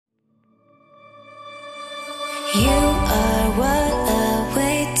You are what I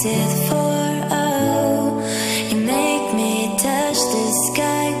waited for. Oh, you make me touch the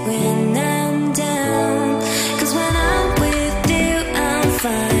sky when I'm down. 'Cause when I'm with you, I'm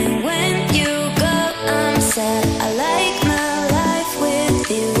fine. When you go, I'm sad. I like my life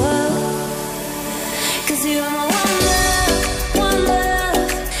with you. Oh, 'cause you are my one love, one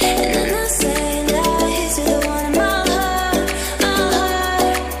love. And I'm not saying lies, you're the one in my heart, my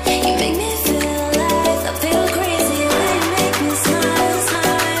heart. You make me feel alive, I feel crazy when you make me smile,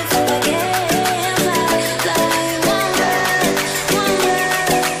 smile. Feel like I fly, fly. One love, one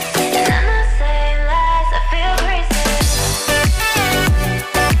love. And I'm not saying lies, I feel crazy.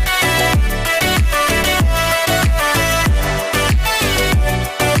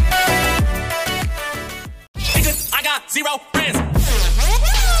 Because I got zero friends.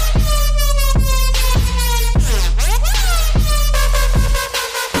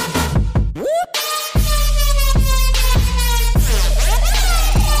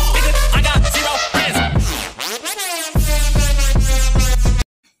 Because I got zero friends.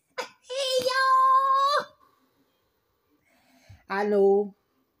 Hey y'all!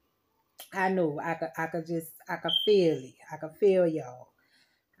 I could feel it. I could feel y'all.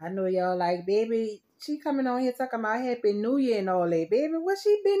 I know y'all like, baby, she coming on here talking about Happy New Year and all that. Baby, where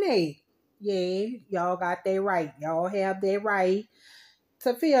she been at? Yeah, y'all got that right. Y'all have that right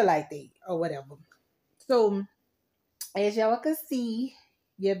to feel like that or whatever. So, as y'all can see,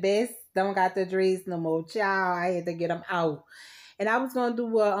 your best don't got the dreads no more. Child, I had to get them out. And I was gonna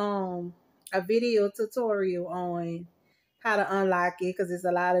do a video tutorial on how to unlock it because there's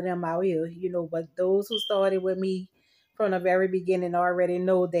a lot of them out here, but those who started with me from the very beginning already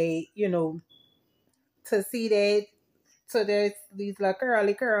know they, to see that, so there's these little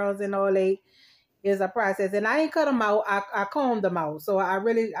curly curls and all that is a process. And I ain't cut them out. I combed them out. So I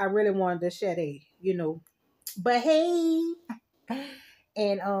really wanted to share that. But hey,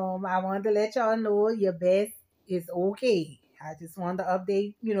 and I wanted to let y'all know your best is okay. I just wanted to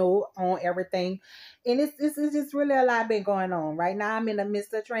update, on everything. And it's just really a lot been going on. Right now I'm in the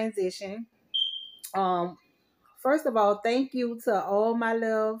midst of transition. First of all, thank you to all my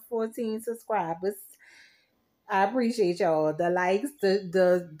little 14 subscribers. I appreciate y'all. The likes,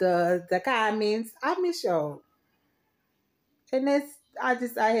 the comments. I miss y'all. And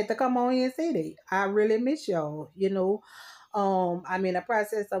I had to come on here and say that. I really miss y'all. I'm in the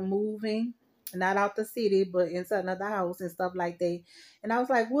process of moving, not out the city, but into another house and stuff like that. And I was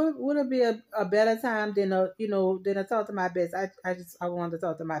like, would it be a better time than to talk to my best? I wanted to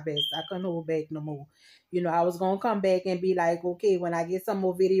talk to my best. I couldn't hold back no more. I was gonna come back and be like, okay, when I get some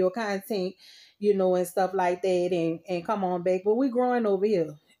more video content, and stuff like that, and come on back. But we growing over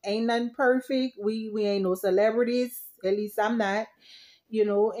here. Ain't nothing perfect. We ain't no celebrities. At least I'm not.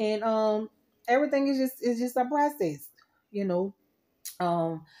 And everything is just a process. You know,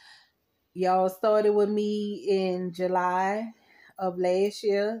 um, y'all started with me in July of last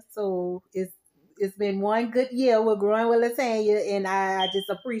year, so it's been one good year. We're growing with Latanya, and I just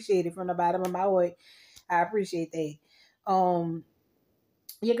appreciate it from the bottom of my heart. I appreciate that.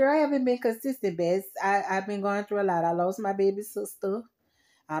 Your girl haven't been consistent, best. I've been going through a lot. I lost my baby sister.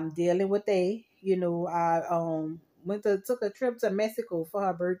 I'm dealing with that. I took a trip to Mexico for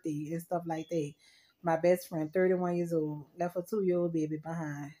her birthday and stuff like that. My best friend, 31 years old, left a 2-year-old baby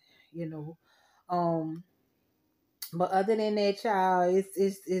behind. You know, um, but other than that, child,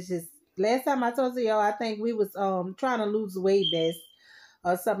 it's just last time I talked to y'all, I think we was trying to lose weight, best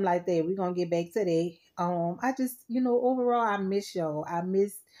or something like that. We're gonna get back to that. I just overall I miss y'all. I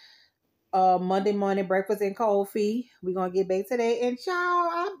miss Monday morning breakfast and coffee. We're gonna get back to that. And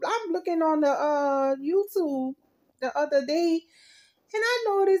child, I'm looking on the YouTube the other day, and I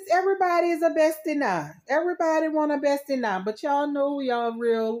noticed everybody is a bestie now. Everybody want a bestie now, but y'all know who y'all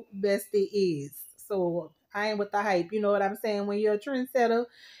real bestie is. So I ain't with the hype. You know what I'm saying? When you're a trendsetter,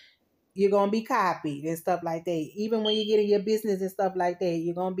 you're gonna be copied and stuff like that. Even when you get in your business and stuff like that,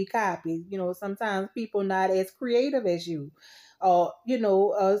 you're gonna be copied. Sometimes people not as creative as you.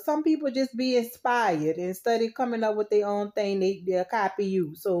 Some people just be inspired and study coming up with their own thing. They'll copy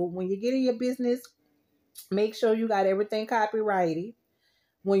you. So when you get in your business, make sure you got everything copyrighted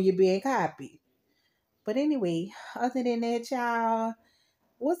when you're being copied. But anyway, other than that, y'all,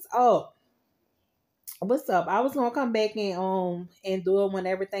 what's up? What's up? I was gonna come back and do it when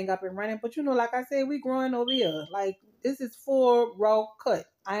everything up and running, but like I said, we growing over here. Like this is full raw cut.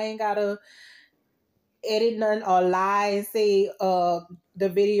 I ain't gotta edit none or lie and say the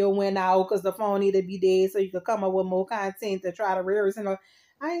video went out because the phone need to be dead so you could come up with more content to try to rehearse.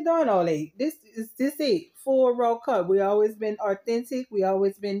 I ain't doing all that. This it. Full raw cut. We always been authentic. We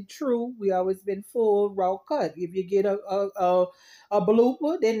always been true. We always been full raw cut. If you get a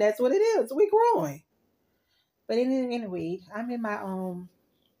blooper, then that's what it is. We growing. But anyway, I'm in my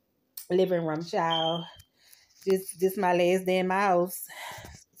living room, child. This my last day in my house.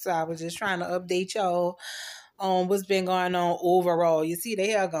 So I was just trying to update y'all on what's been going on overall. You see the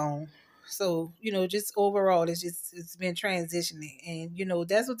hair gone. So, just overall it's been transitioning. And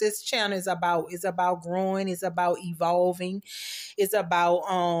that's what this channel is about. It's about growing, it's about evolving, it's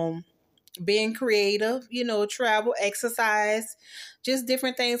about being creative, travel, exercise, just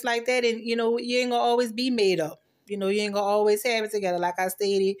different things like that. And you ain't gonna always be made up. You ain't gonna always have it together. Like I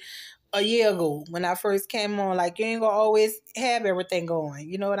stated a year ago when I first came on, like you ain't gonna always have everything going.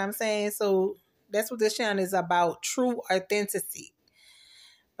 You know what I'm saying? So that's what this channel is about, true authenticity.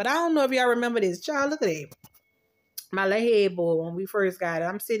 But I don't know if y'all remember this. Child, look at it. My little headboard when we first got it.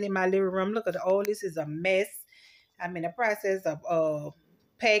 I'm sitting in my living room. Look at all this is a mess. I'm in the process of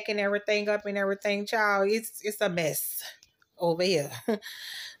packing everything up and everything, child. It's a mess over here.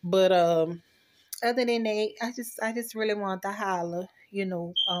 But other than that, I just really want to holler,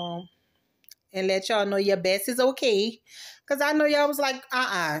 and let y'all know your best is okay. Cause I know y'all was like,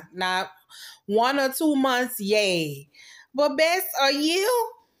 not 1 or 2 months, yay. But best a year?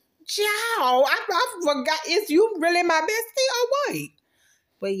 Child, I forgot. Is you really my bestie or what?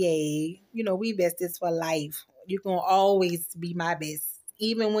 But yay, we besties for life. You gonna always be my best.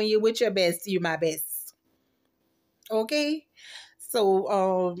 Even when you're with your best, you my best. Okay?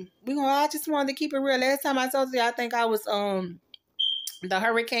 So I just wanted to keep it real. Last time I told you, I think I was the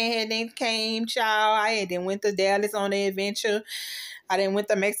hurricane had then came, child. I had then went to Dallas on the adventure. I then went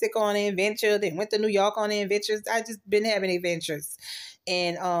to Mexico on the adventure. Then went to New York on the adventures. I just been having adventures.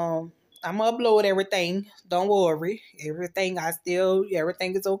 And I'm gonna upload everything. Don't worry. Everything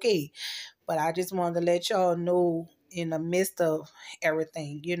is okay. But I just wanted to let y'all know in the midst of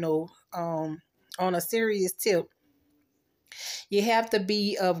everything, on a serious tip, you have to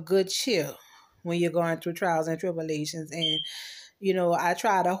be of good cheer when you're going through trials and tribulations. And I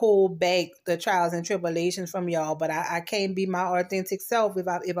try to hold back the trials and tribulations from y'all, but I can't be my authentic self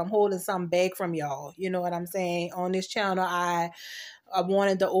if I'm holding something back from y'all. You know what I'm saying? On this channel, I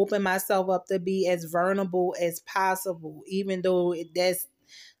wanted to open myself up to be as vulnerable as possible, even though that's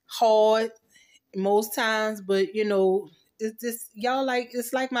hard most times. But it's just y'all, like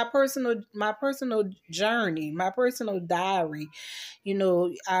it's like my personal journey, my personal diary.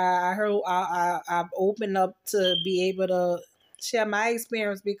 I heard I've opened up to be able to share my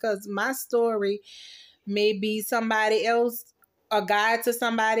experience because my story may be somebody else, a guide to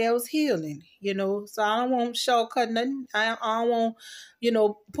somebody else healing, So I don't want shortcut nothing. I don't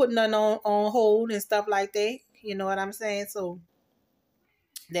want, put nothing on hold and stuff like that. You know what I'm saying? So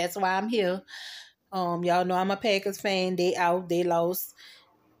that's why I'm here. Y'all know I'm a Packers fan. They out, they lost.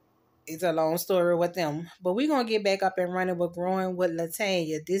 It's a long story with them. But we're going to get back up and running with Growing with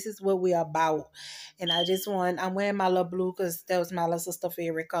Latanya. This is what we're about. And I'm wearing my little blue because that was my little sister's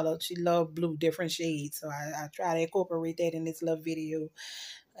favorite color. She loved blue, different shades. So I try to incorporate that in this little video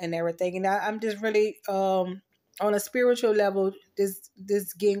and everything. And I'm just really, on a spiritual level, this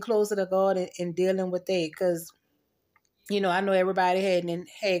getting closer to God and dealing with that. Because, I know everybody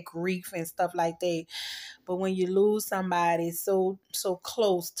had grief and stuff like that. But when you lose somebody so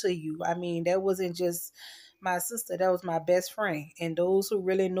close to you, I mean, that wasn't just my sister, that was my best friend. And those who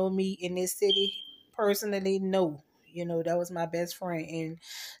really know me in this city personally know, that was my best friend. And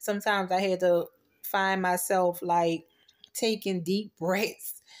sometimes I had to find myself like taking deep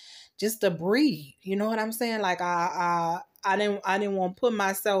breaths just to breathe. You know what I'm saying? Like I didn't want to put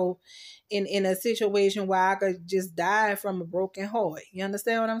myself in a situation where I could just die from a broken heart. You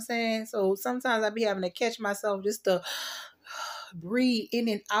understand what I'm saying? So sometimes I be having to catch myself just to breathe in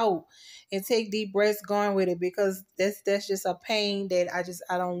and out and take deep breaths going with it, because that's just a pain that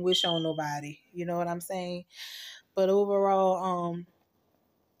I don't wish on nobody. You know what I'm saying? But overall,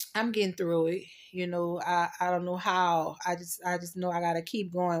 I'm getting through it. I don't know how. I just know I gotta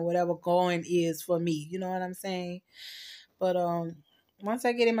keep going, whatever going is for me. You know what I'm saying? But once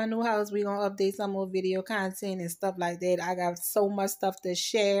I get in my new house, we gonna update some more video content and stuff like that. I got so much stuff to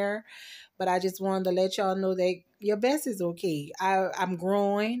share, but I just wanted to let y'all know that your best is okay. I'm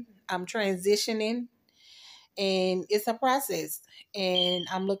growing, I'm transitioning, and it's a process. And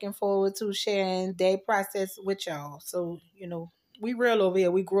I'm looking forward to sharing that process with y'all. So, we real over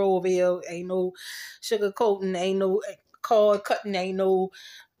here. We grow over here. Ain't no sugar coating, ain't no cord cutting, ain't no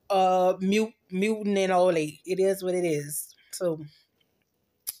muting and all that. It is what it is. So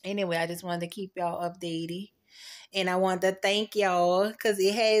anyway, I just wanted to keep y'all updated. And I want to thank y'all because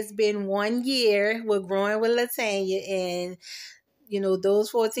it has been 1 year with Growing with Latanya. And, those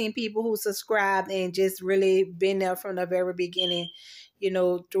 14 people who subscribed and just really been there from the very beginning,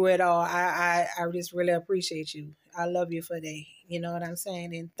 through it all. I just really appreciate you. I love you for that. You know what I'm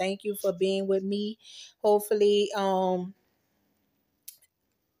saying? And thank you for being with me. Hopefully,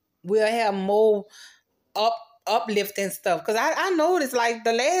 we'll have more up uplifting stuff. Cause I noticed like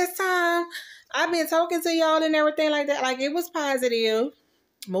the last time I've been talking to y'all and everything like that, like it was positive.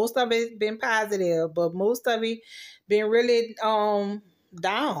 Most of it been positive, but most of it been really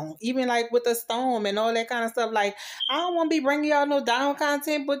down. Even like with the storm and all that kind of stuff. Like I don't want to be bringing y'all no down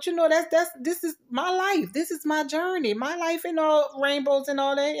content, but this is my life. This is my journey. My life and all rainbows and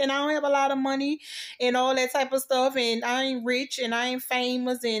all that. And I don't have a lot of money and all that type of stuff. And I ain't rich and I ain't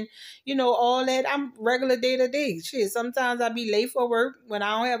famous and all that. I'm regular day to day. Shit. Sometimes I be late for work when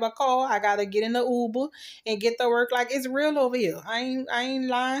I don't have a car. I gotta get in the Uber and get to work. Like it's real over here. I ain't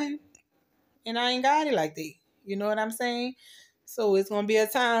lying, and I ain't got it like that. You know what I'm saying? So it's gonna be a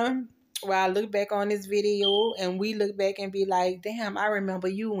time where I look back on this video and we look back and be like, damn, I remember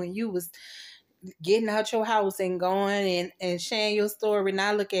you when you was getting out your house and going and sharing your story.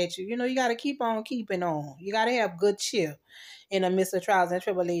 Now look at you. You got to keep on keeping on. You got to have good cheer in the midst of trials and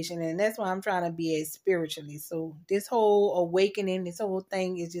tribulation. And that's why I'm trying to be as spiritually. So this whole awakening, this whole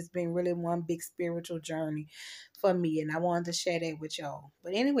thing has just been really one big spiritual journey for me. And I wanted to share that with y'all.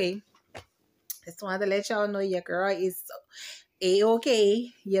 But anyway, just wanted to let y'all know your girl is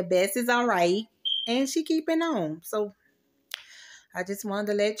A-okay. Your best is all right. And she keeping on. So I just wanted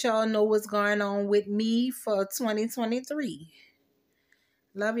to let y'all know what's going on with me for 2023.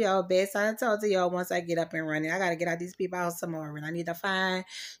 Love y'all best. I'll talk to y'all once I get up and running. I gotta get out these people house tomorrow. And I need to find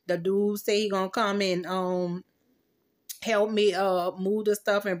the dude say he gonna come and help me move the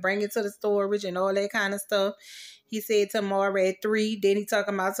stuff and bring it to the storage and all that kind of stuff. He said tomorrow at 3. Then he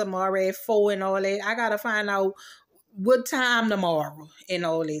talking about tomorrow at 4 and all that. I gotta find out what time tomorrow and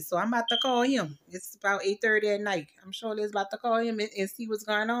all this. So I'm about to call him. It's about 8:30 at night. I'm sure Liz about to call him and see what's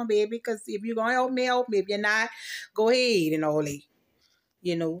going on, baby. Because if you're gonna help me, help me. If you're not, go ahead and all that.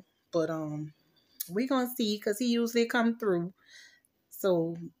 But we gonna see because he usually come through.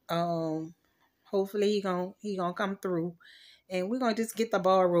 So hopefully he gonna come through. And we're gonna just get the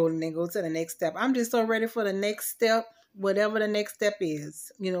ball rolling and go to the next step. I'm just so ready for the next step, whatever the next step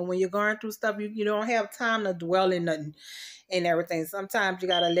is. When you're going through stuff, you don't have time to dwell in nothing and everything. Sometimes you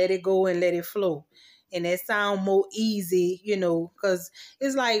gotta let it go and let it flow. And that sound more easy, because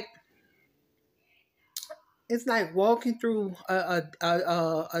it's like walking through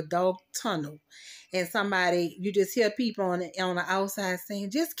a dog tunnel, and somebody you just hear people on the outside saying,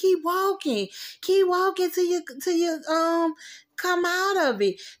 "Just keep walking till you come out of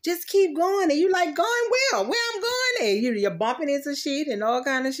it. Just keep going." And you like going where I'm going at. You're bumping into shit and all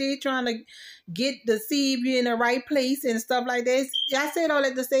kind of shit, trying to deceive you in the right place and stuff like that. I said all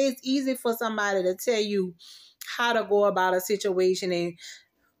that to say it's easy for somebody to tell you how to go about a situation and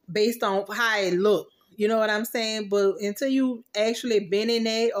based on how it look. You know what I'm saying? But until you actually been in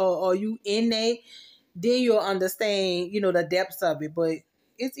that or you in that, then you'll understand, the depths of it. But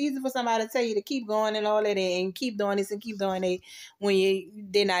it's easy for somebody to tell you to keep going and all that and keep doing this and keep doing that when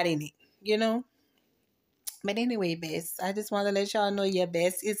they're not in it. But anyway, best, I just want to let y'all know your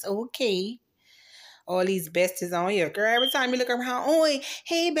best is okay. All these besties on here. Girl, every time you look around, oh,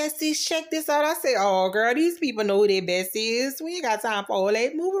 hey, besties, check this out. I say, oh, girl, these people know who their best is. We ain't got time for all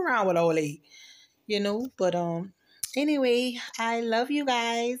that. Move around with all that. But anyway, I love you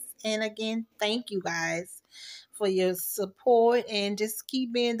guys. And again, thank you guys for your support and just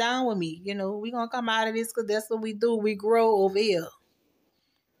keep being down with me. We're going to come out of this because that's what we do. We grow over here.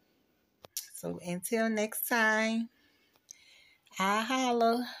 So until next time, I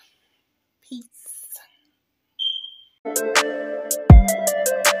holla. Peace.